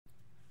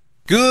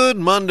Good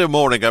Monday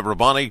morning,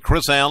 everybody.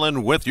 Chris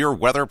Allen with your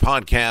weather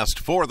podcast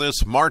for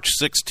this March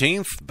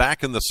 16th.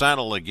 Back in the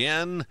saddle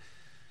again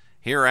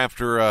here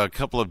after a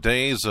couple of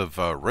days of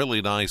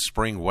really nice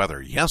spring weather.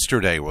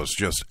 Yesterday was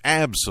just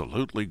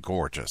absolutely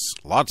gorgeous.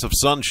 Lots of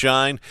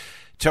sunshine.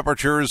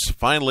 Temperatures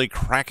finally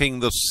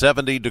cracking the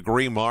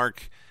 70-degree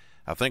mark.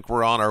 I think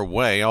we're on our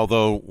way,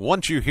 although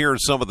once you hear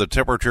some of the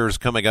temperatures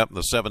coming up in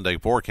the 7-day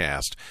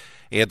forecast,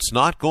 it's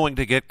not going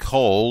to get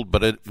cold,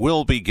 but it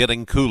will be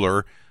getting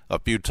cooler a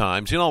few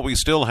times. You know, we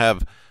still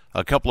have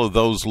a couple of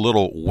those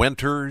little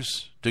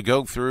winters to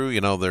go through.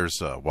 You know,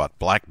 there's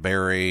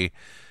blackberry,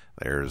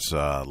 there's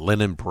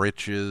linen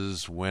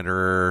breeches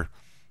winter.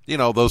 You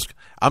know, those.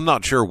 I'm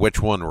not sure which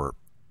one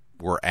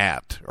we're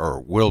at or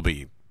will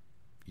be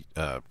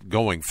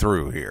going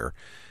through here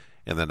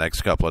in the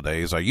next couple of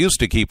days. I used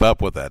to keep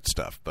up with that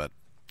stuff, but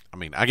I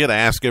mean, I get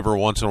asked every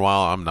once in a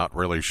while. I'm not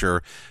really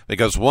sure,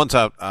 because once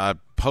I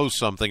post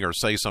something or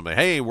say something,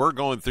 hey, we're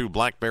going through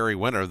blackberry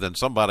winter, then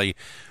somebody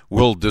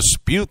will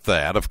dispute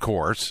that, of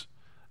course.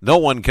 No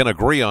one can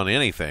agree on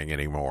anything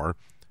anymore.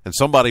 And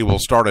somebody will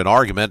start an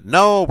argument.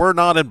 No, we're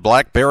not in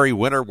blackberry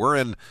winter. We're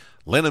in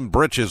linen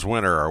breeches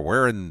winter, or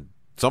we're in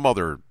some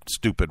other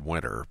stupid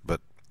winter. But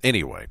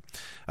anyway,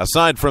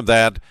 aside from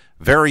that,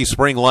 very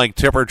spring-like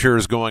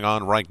temperatures going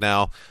on right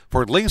now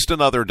for at least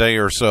another day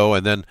or so,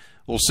 and then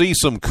we'll see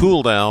some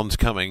cool downs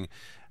coming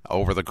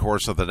over the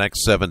course of the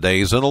next 7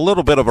 days, and a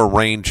little bit of a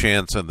rain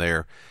chance in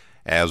there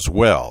as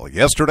well.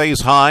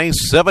 Yesterday's high,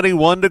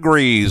 71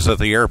 degrees at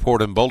the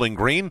airport in Bowling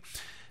Green.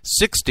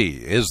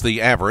 60 is the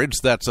average.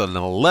 That's an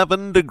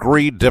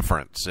 11-degree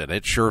difference, and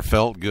it sure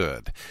felt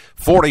good.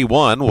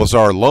 41 was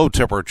our low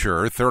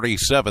temperature,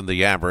 37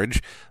 the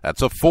average.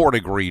 That's a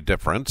 4-degree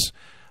difference.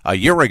 A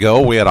year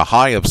ago, we had a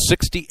high of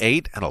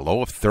 68 and a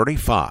low of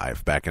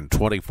 35 back in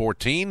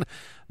 2014.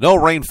 No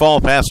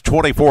rainfall past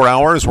 24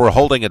 hours. We're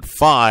holding at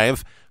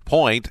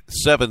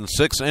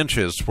 5.76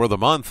 inches for the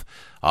month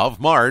of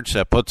March.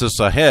 That puts us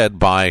ahead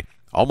by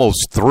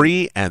almost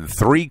 3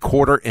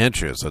 3/4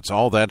 inches. That's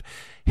all that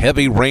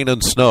heavy rain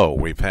and snow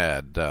we've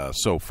had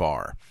so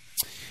far.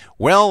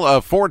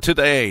 Well, for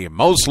today,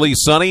 mostly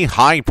sunny,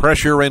 high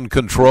pressure in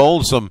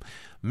control, some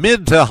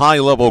mid to high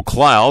level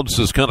clouds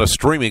is kind of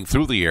streaming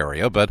through the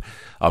area, but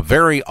a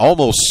very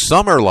almost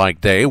summer-like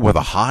day with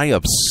a high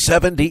of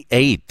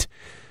 78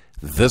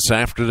 this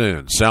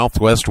afternoon.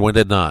 Southwest wind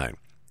at 9.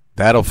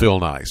 That'll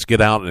feel nice.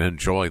 Get out and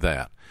enjoy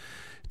that.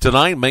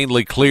 Tonight,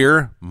 mainly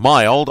clear,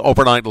 mild,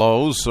 overnight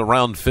lows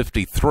around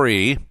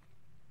 53.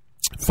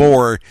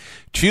 For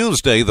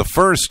Tuesday, the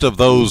first of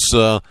those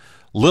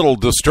little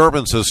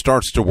disturbances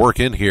starts to work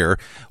in here.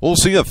 We'll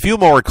see a few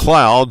more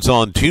clouds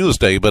on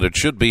Tuesday, but it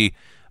should be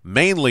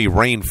mainly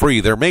rain-free.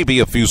 There may be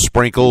a few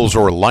sprinkles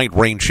or light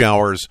rain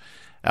showers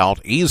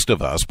out east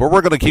of us, but we're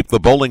going to keep the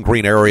Bowling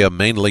Green area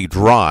mainly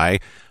dry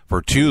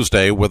for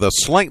Tuesday with a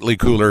slightly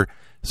cooler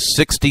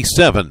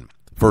 67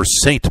 for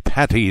St.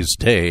 Patty's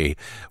Day,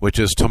 which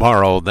is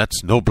tomorrow.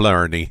 That's no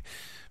blarney.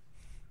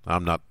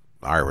 I'm not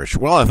Irish.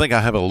 Well, I think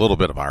I have a little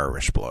bit of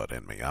Irish blood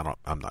in me.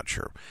 I'm not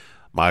sure.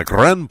 My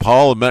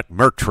grandpa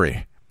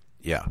McMurtry.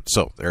 Yeah,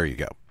 so there you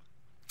go.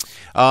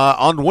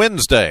 On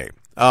Wednesday,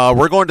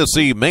 we're going to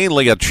see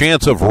mainly a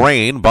chance of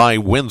rain by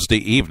Wednesday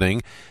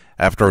evening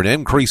after an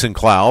increase in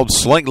clouds,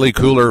 slightly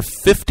cooler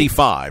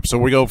 55. So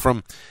we go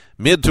from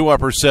mid to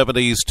upper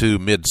 70s to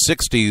mid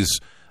 60s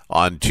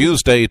on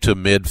Tuesday to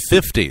mid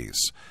 50s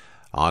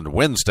on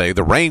Wednesday.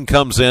 The rain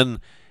comes in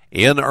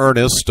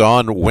earnest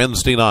on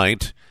Wednesday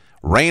night.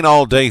 Rain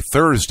all day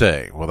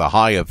Thursday with a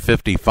high of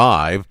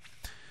 55.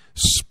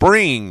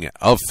 Spring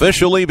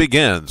officially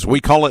begins. We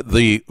call it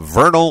the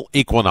vernal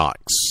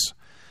equinox.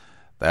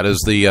 That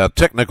is the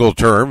technical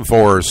term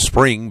for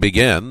spring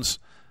begins.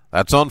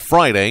 That's on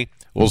Friday.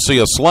 We'll see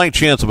a slight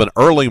chance of an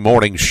early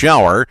morning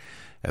shower,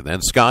 and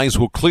then skies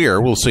will clear.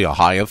 We'll see a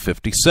high of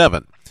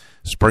 57.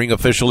 Spring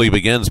officially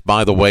begins,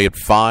 by the way, at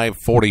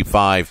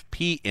 5:45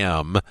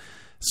 p.m.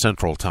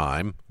 Central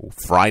Time,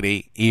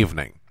 Friday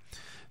evening.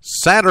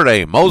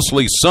 Saturday,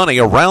 mostly sunny,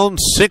 around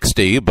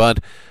 60, but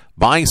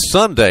by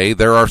Sunday,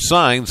 there are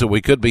signs that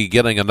we could be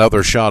getting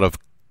another shot of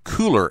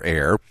cooler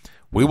air.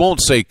 We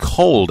won't say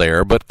cold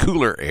air, but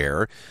cooler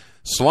air,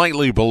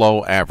 slightly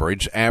below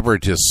average.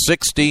 Average is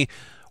 60.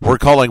 We're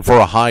calling for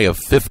a high of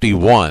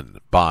 51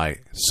 by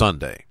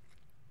Sunday.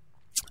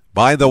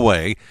 By the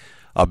way,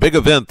 a big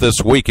event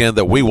this weekend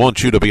that we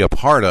want you to be a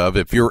part of,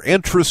 if you're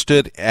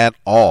interested at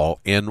all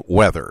in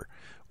weather,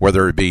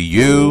 whether it be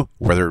you,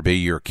 whether it be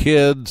your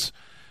kids,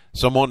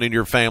 someone in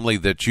your family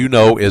that you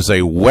know is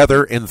a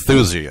weather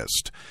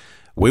enthusiast.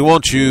 We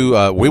want to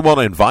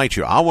invite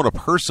you. I want to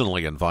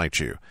personally invite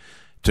you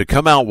to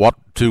come out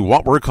to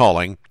what we're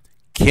calling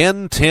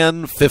Ken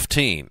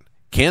 1015.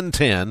 Ken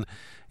 10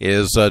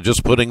 is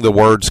just putting the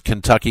words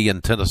Kentucky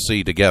and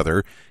Tennessee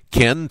together.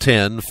 Ken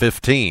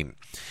 1015.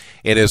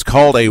 It is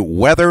called a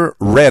Weather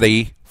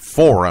Ready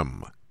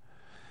Forum.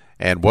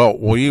 And, well,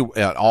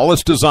 all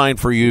it's designed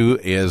for you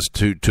is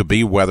to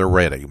be weather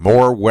ready,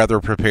 more weather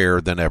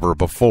prepared than ever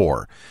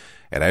before.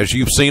 And as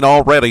you've seen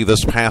already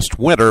this past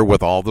winter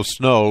with all the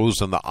snows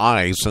and the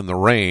ice and the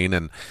rain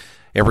and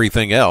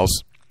everything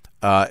else,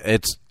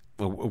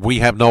 we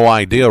have no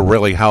idea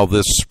really how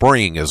this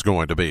spring is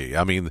going to be.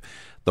 I mean,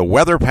 the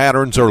weather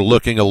patterns are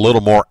looking a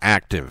little more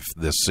active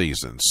this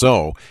season.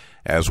 So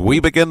as we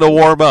begin to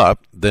warm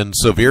up, then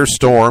severe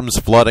storms,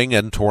 flooding,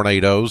 and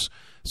tornadoes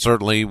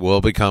certainly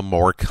will become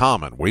more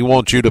common. We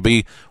want you to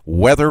be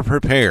weather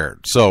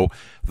prepared. So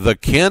the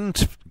Ken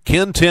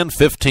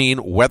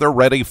 1015 Weather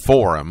Ready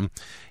Forum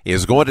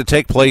is going to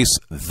take place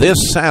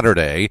this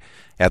Saturday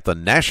at the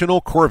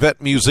National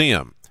Corvette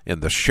Museum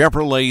in the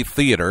Chevrolet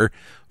Theater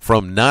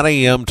from 9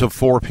 a.m. to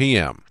 4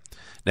 p.m.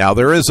 Now,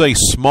 there is a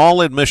small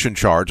admission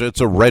charge.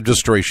 It's a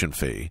registration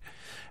fee,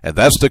 and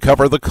that's to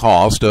cover the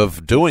cost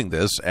of doing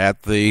this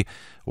at the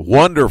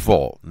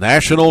wonderful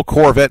National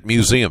Corvette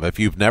Museum. If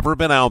you've never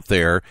been out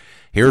there,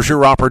 here's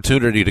your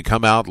opportunity to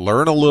come out,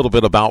 learn a little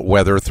bit about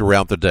weather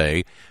throughout the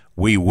day.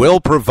 We will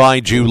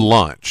provide you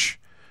lunch.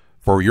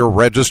 For your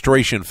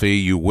registration fee,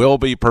 you will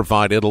be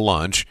provided a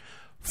lunch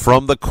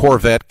from the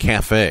Corvette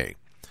Cafe.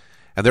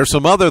 And there's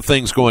some other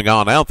things going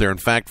on out there. In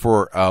fact,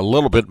 for a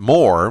little bit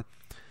more,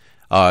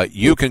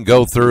 you can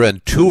go through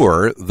and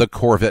tour the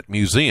Corvette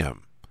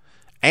Museum.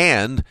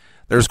 And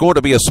there's going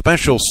to be a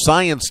special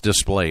science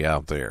display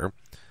out there.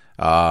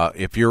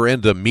 If you're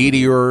into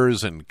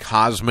meteors and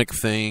cosmic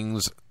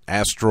things,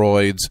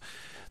 asteroids,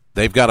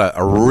 they've got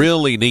a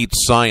really neat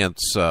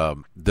science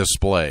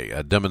display,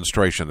 a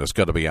demonstration that's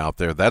going to be out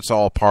there. That's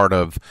all part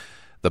of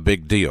the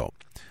big deal.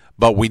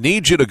 But we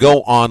need you to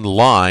go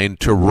online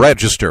to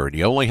register.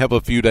 You only have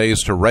a few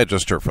days to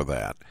register for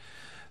that.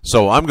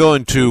 So I'm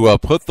going to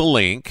put the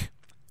link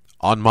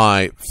on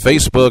my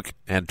Facebook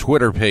and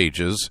Twitter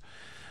pages,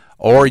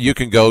 or you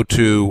can go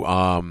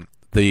to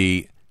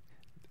the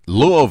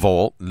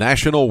Louisville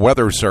National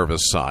Weather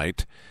Service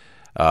site.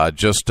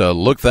 Just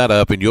look that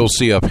up, and you'll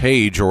see a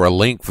page or a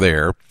link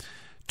there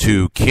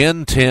to Ken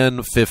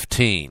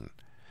 1015.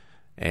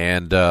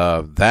 And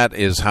that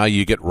is how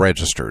you get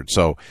registered.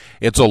 So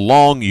it's a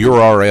long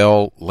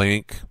URL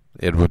link.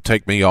 It would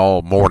take me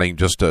all morning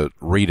just to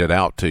read it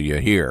out to you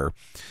here.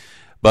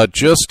 But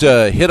just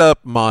hit up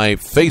my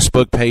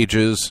Facebook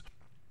pages,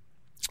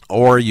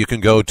 or you can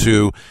go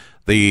to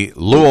the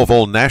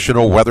Louisville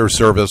National Weather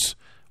Service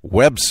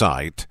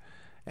website,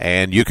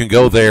 and you can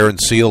go there and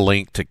see a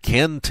link to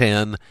Ken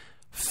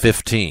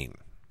 1015,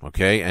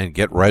 okay, and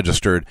get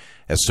registered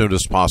as soon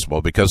as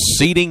possible because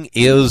seating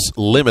is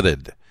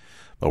limited.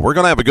 But we're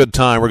going to have a good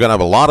time. We're going to have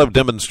a lot of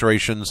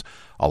demonstrations,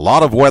 a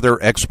lot of weather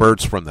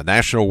experts from the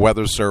National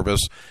Weather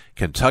Service,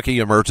 Kentucky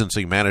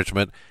Emergency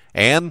Management,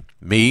 and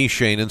me,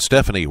 Shane, and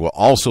Stephanie will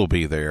also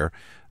be there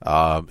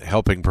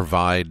helping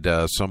provide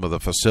some of the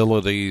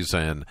facilities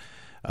and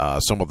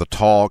some of the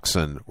talks.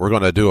 And we're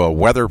going to do a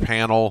weather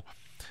panel,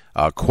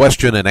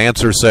 question and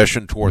answer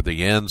session toward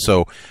the end.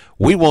 So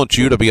we want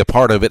you to be a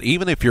part of it.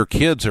 Even if your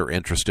kids are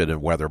interested in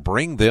weather,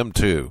 bring them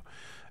too.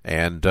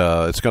 And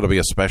it's going to be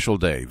a special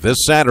day. This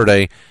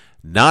Saturday,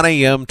 9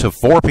 a.m. to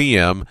 4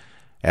 p.m.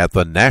 at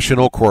the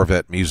National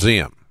Corvette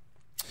Museum.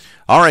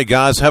 All right,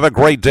 guys, have a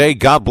great day.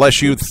 God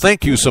bless you.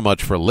 Thank you so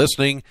much for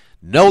listening.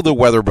 Know the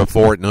weather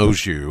before it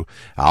knows you.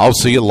 I'll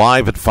see you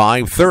live at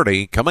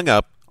 5:30 coming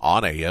up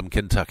on AM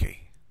Kentucky.